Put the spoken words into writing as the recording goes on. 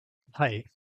Hi,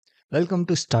 welcome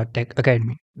to Start Tech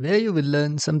Academy, where you will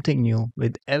learn something new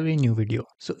with every new video.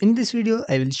 So, in this video,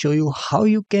 I will show you how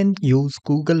you can use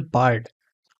Google Bard,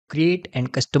 create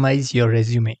and customize your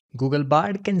resume. Google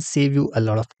Bard can save you a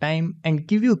lot of time and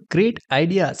give you great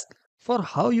ideas for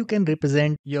how you can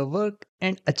represent your work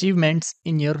and achievements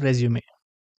in your resume.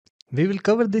 We will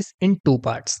cover this in two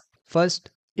parts. First,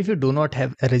 if you do not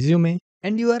have a resume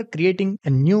and you are creating a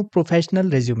new professional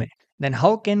resume, then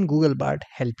how can Google Bard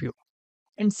help you?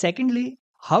 And secondly,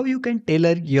 how you can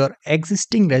tailor your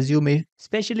existing resume,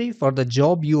 especially for the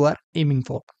job you are aiming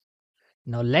for.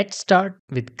 Now, let's start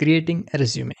with creating a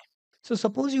resume. So,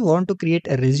 suppose you want to create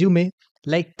a resume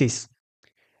like this.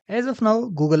 As of now,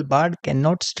 Google Bard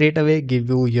cannot straight away give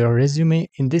you your resume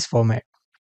in this format.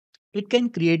 It can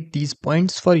create these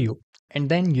points for you, and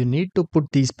then you need to put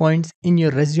these points in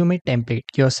your resume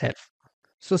template yourself.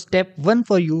 So, step one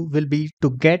for you will be to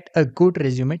get a good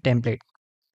resume template.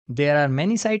 There are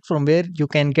many sites from where you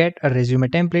can get a resume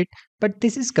template, but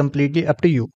this is completely up to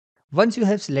you. Once you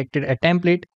have selected a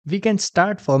template, we can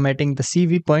start formatting the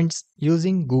CV points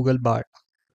using Google Bard.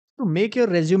 To make your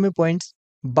resume points,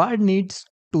 Bard needs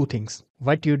two things: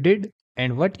 what you did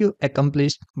and what you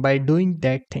accomplished by doing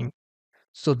that thing.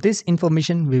 So, this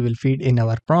information we will feed in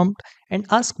our prompt and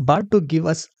ask Bard to give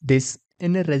us this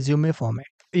in a resume format.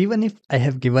 Even if I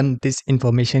have given this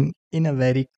information in a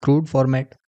very crude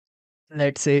format,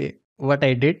 let's say what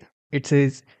I did, it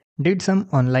says did some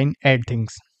online ad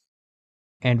things.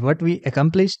 And what we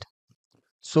accomplished,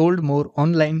 sold more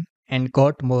online and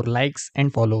got more likes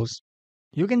and follows.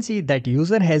 You can see that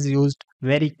user has used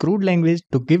very crude language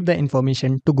to give the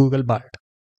information to Google Bard.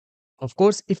 Of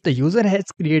course, if the user has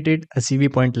created a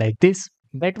CV point like this,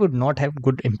 that would not have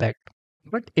good impact.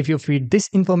 But if you feed this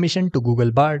information to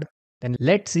Google Bard, then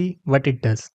let's see what it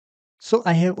does. So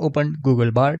I have opened Google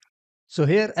Bard. So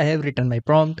here I have written my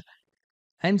prompt.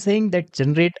 I'm saying that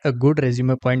generate a good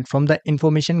resume point from the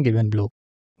information given below.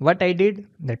 What I did,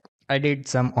 that I did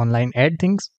some online ad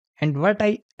things, and what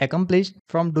I accomplished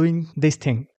from doing this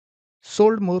thing.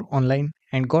 Sold more online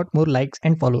and got more likes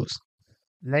and follows.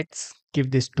 Let's give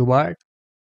this to Bart.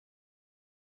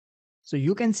 So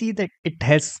you can see that it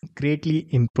has greatly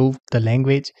improved the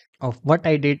language of what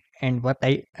I did and what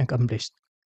I accomplished.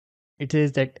 It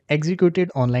says that executed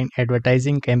online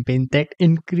advertising campaign that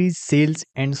increase sales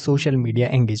and social media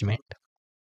engagement.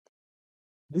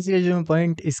 This resume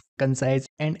point is concise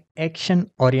and action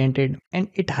oriented, and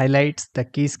it highlights the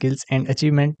key skills and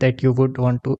achievement that you would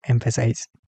want to emphasize.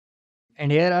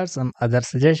 And here are some other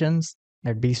suggestions: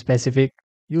 that be specific,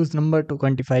 use number to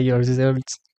quantify your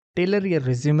results, tailor your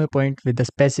resume point with the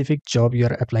specific job you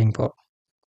are applying for.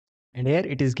 And here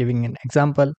it is giving an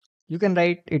example. You can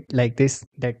write it like this: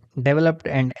 that developed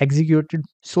and executed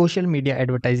social media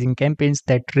advertising campaigns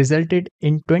that resulted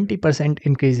in 20%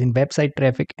 increase in website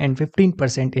traffic and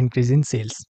 15% increase in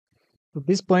sales. So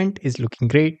this point is looking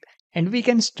great, and we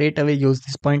can straight away use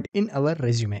this point in our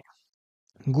resume.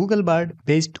 Google Bard,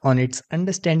 based on its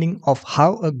understanding of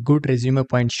how a good resume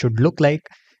point should look like,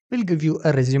 will give you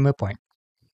a resume point.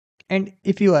 And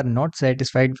if you are not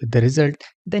satisfied with the result,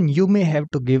 then you may have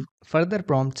to give further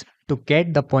prompts to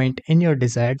get the point in your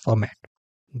desired format.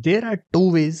 There are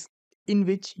two ways in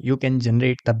which you can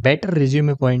generate the better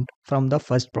resume point from the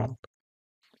first prompt.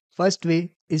 First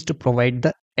way is to provide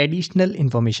the additional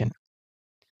information,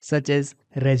 such as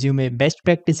resume best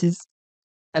practices,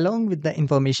 along with the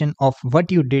information of what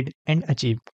you did and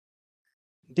achieved.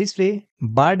 This way,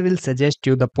 Bard will suggest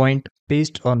you the point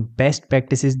based on best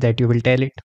practices that you will tell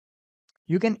it.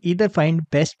 You can either find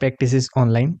best practices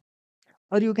online,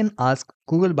 or you can ask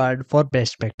Google Bard for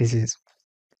best practices.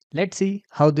 Let's see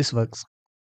how this works.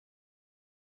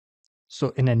 So,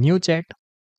 in a new chat,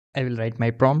 I will write my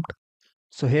prompt.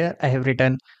 So, here I have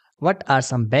written what are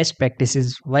some best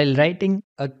practices while writing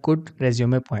a good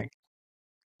resume point.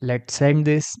 Let's send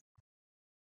this.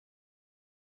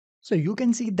 So, you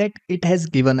can see that it has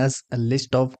given us a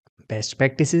list of best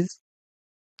practices.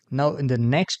 Now, in the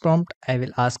next prompt, I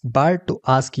will ask Bard to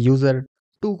ask user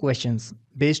two questions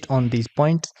based on these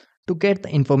points to get the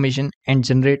information and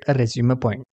generate a resume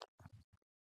point.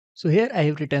 So here I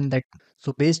have written that,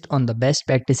 so based on the best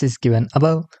practices given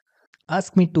above,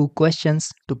 ask me two questions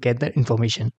to get the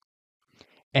information.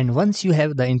 And once you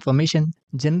have the information,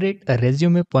 generate a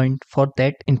resume point for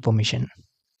that information.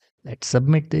 Let's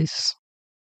submit this.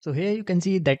 So here you can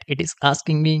see that it is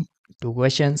asking me two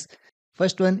questions.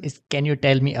 First one is, can you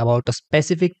tell me about a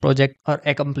specific project or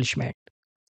accomplishment?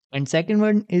 And second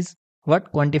one is,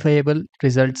 what quantifiable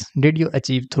results did you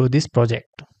achieve through this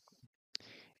project?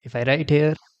 If I write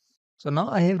here, so now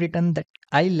I have written that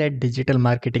I led digital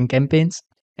marketing campaigns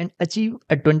and achieve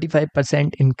a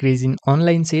 25% increase in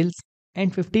online sales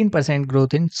and 15%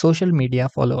 growth in social media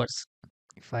followers.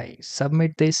 If I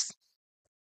submit this,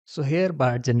 so here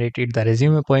bar generated the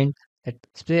resume point that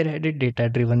spearheaded data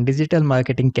driven digital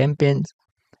marketing campaigns,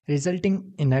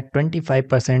 resulting in a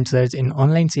 25% surge in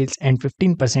online sales and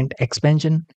 15%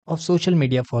 expansion of social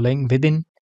media following within.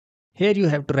 Here you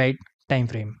have to write time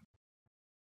frame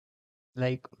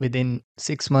like within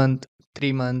 6 month,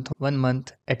 3 month, 1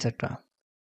 month, etc.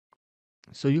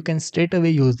 So you can straight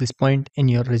away use this point in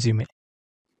your resume.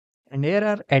 And there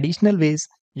are additional ways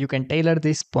you can tailor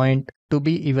this point to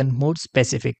be even more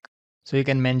specific. So you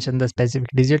can mention the specific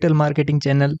digital marketing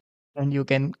channel and you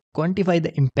can quantify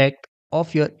the impact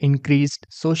of your increased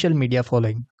social media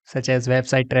following, such as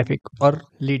website traffic or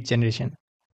lead generation.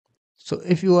 So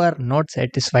if you are not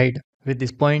satisfied with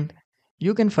this point,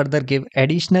 you can further give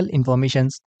additional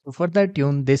informations to further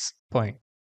tune this point.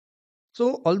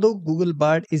 So, although Google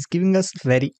Bard is giving us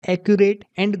very accurate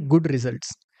and good results,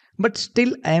 but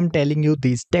still I am telling you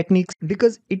these techniques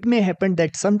because it may happen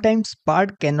that sometimes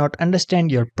Bard cannot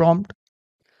understand your prompt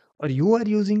or you are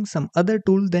using some other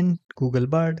tool than Google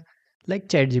Bard like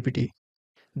ChatGPT.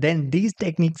 Then these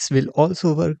techniques will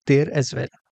also work there as well.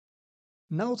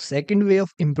 Now, second way of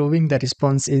improving the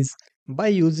response is by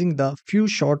using the few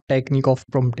shot technique of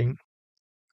prompting.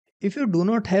 If you do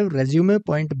not have resume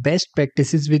point best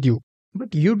practices with you,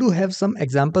 but you do have some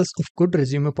examples of good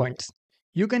resume points,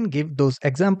 you can give those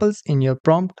examples in your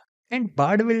prompt and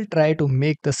Bard will try to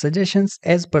make the suggestions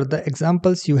as per the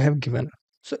examples you have given.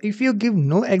 So if you give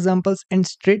no examples and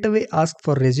straight away ask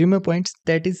for resume points,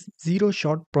 that is zero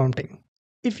shot prompting.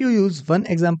 If you use one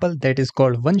example, that is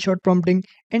called one shot prompting,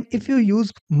 and if you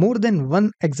use more than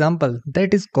one example,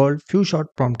 that is called few shot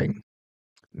prompting.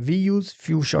 We use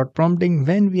few shot prompting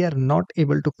when we are not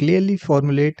able to clearly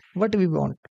formulate what we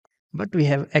want, but we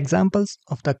have examples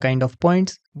of the kind of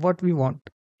points what we want.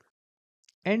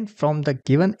 And from the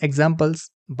given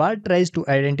examples, Bard tries to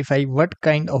identify what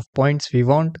kind of points we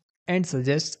want and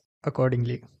suggests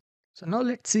accordingly. So now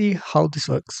let's see how this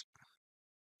works.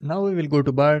 Now we will go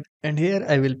to Bard and here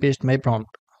I will paste my prompt.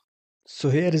 So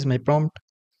here is my prompt.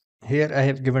 Here I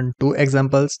have given two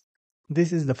examples.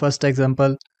 This is the first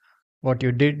example, what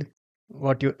you did,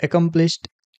 what you accomplished,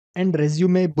 and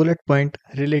resume bullet point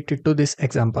related to this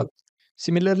example.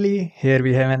 Similarly, here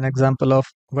we have an example of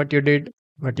what you did,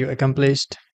 what you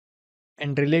accomplished,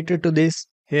 and related to this,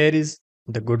 here is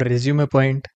the good resume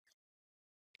point.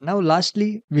 Now,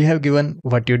 lastly, we have given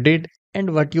what you did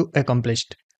and what you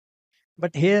accomplished.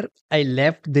 But here I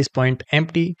left this point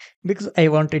empty because I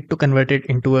wanted to convert it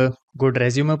into a good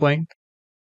resume point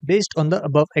based on the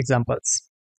above examples.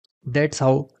 That's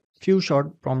how few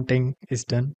short prompting is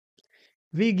done.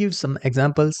 We give some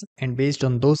examples, and based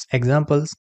on those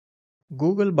examples,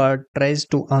 Google Bard tries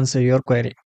to answer your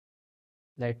query.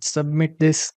 Let's submit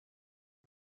this.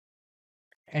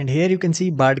 And here you can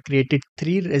see Bard created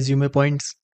three resume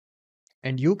points,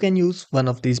 and you can use one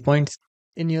of these points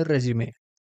in your resume.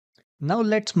 Now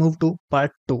let's move to part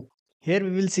 2. Here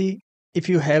we will see if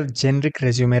you have generic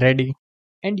resume ready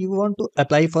and you want to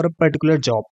apply for a particular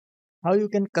job, how you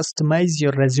can customize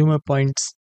your resume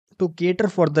points to cater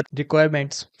for the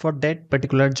requirements for that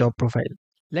particular job profile.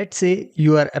 Let's say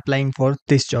you are applying for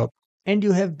this job and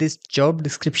you have this job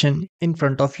description in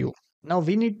front of you. Now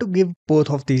we need to give both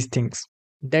of these things.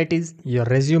 That is your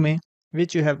resume,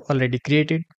 which you have already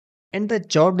created, and the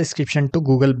job description to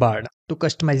Google Bard to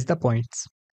customize the points.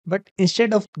 But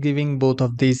instead of giving both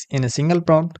of these in a single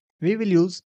prompt, we will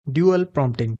use dual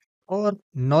prompting or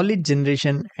knowledge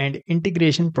generation and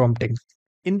integration prompting.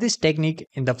 In this technique,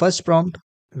 in the first prompt,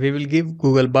 we will give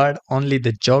Google Bard only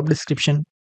the job description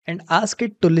and ask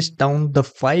it to list down the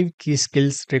 5 key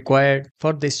skills required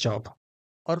for this job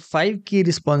or 5 key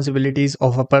responsibilities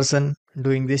of a person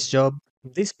doing this job.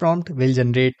 This prompt will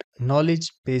generate knowledge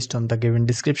based on the given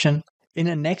description. In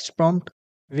a next prompt,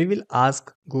 we will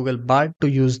ask Google Bard to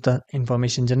use the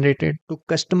information generated to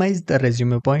customize the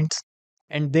resume points.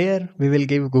 And there we will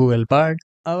give Google Bard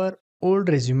our old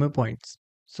resume points.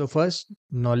 So first,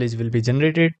 knowledge will be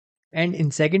generated, and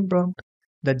in second prompt,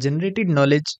 the generated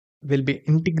knowledge will be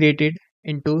integrated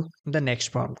into the next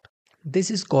prompt.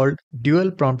 This is called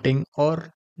dual prompting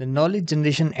or the knowledge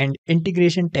generation and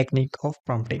integration technique of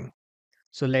prompting.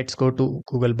 So let's go to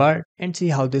Google Bard and see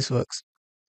how this works.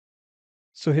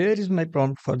 So here is my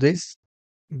prompt for this.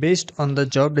 Based on the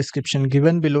job description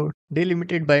given below,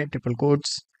 delimited by triple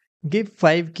quotes, give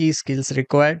 5 key skills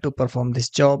required to perform this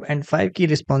job and 5 key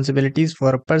responsibilities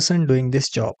for a person doing this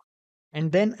job.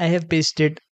 And then I have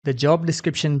pasted the job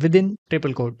description within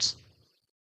triple quotes.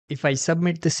 If I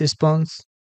submit this response,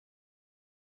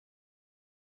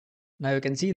 Now you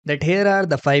can see that here are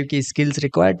the 5 key skills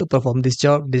required to perform this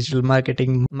job: digital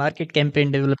marketing, market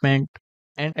campaign development,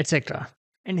 and etc.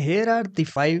 And here are the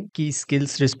 5 key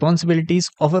skills responsibilities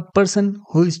of a person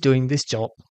who is doing this job.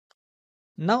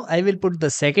 Now I will put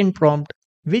the second prompt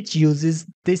which uses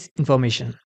this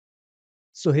information.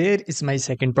 So here is my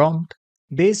second prompt.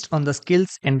 Based on the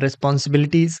skills and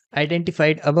responsibilities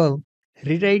identified above,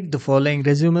 rewrite the following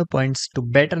resume points to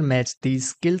better match these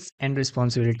skills and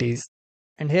responsibilities.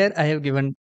 And here I have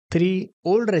given 3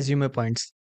 old resume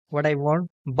points. What I want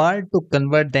Bard to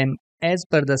convert them as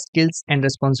per the skills and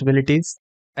responsibilities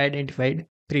identified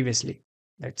previously.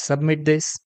 Let's submit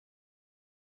this.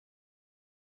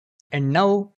 And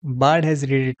now Bard has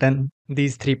rewritten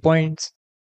these 3 points.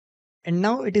 And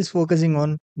now it is focusing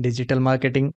on digital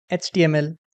marketing,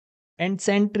 HTML, and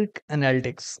centric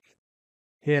analytics.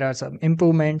 Here are some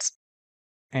improvements.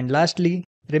 And lastly,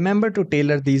 remember to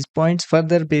tailor these points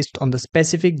further based on the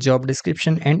specific job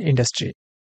description and industry.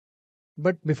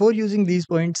 But before using these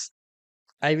points,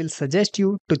 I will suggest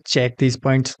you to check these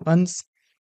points once,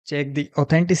 check the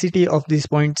authenticity of these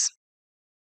points.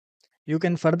 You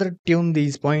can further tune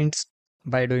these points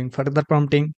by doing further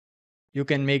prompting. You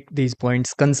can make these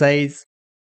points concise.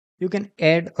 You can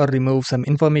add or remove some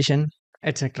information,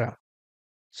 etc.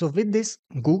 So, with this,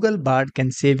 Google Bard can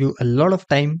save you a lot of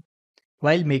time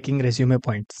while making resume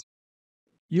points.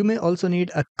 You may also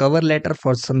need a cover letter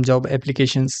for some job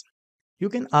applications. You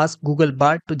can ask Google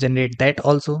Bard to generate that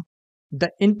also.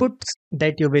 The inputs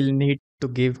that you will need to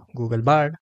give Google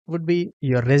Bard would be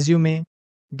your resume,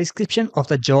 description of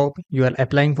the job you are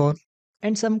applying for,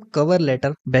 and some cover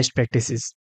letter best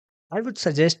practices. I would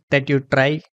suggest that you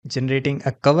try generating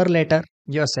a cover letter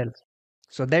yourself.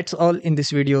 So that's all in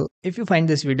this video. If you find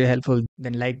this video helpful,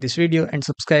 then like this video and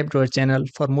subscribe to our channel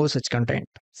for more such content.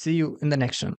 See you in the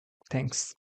next one.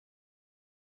 Thanks.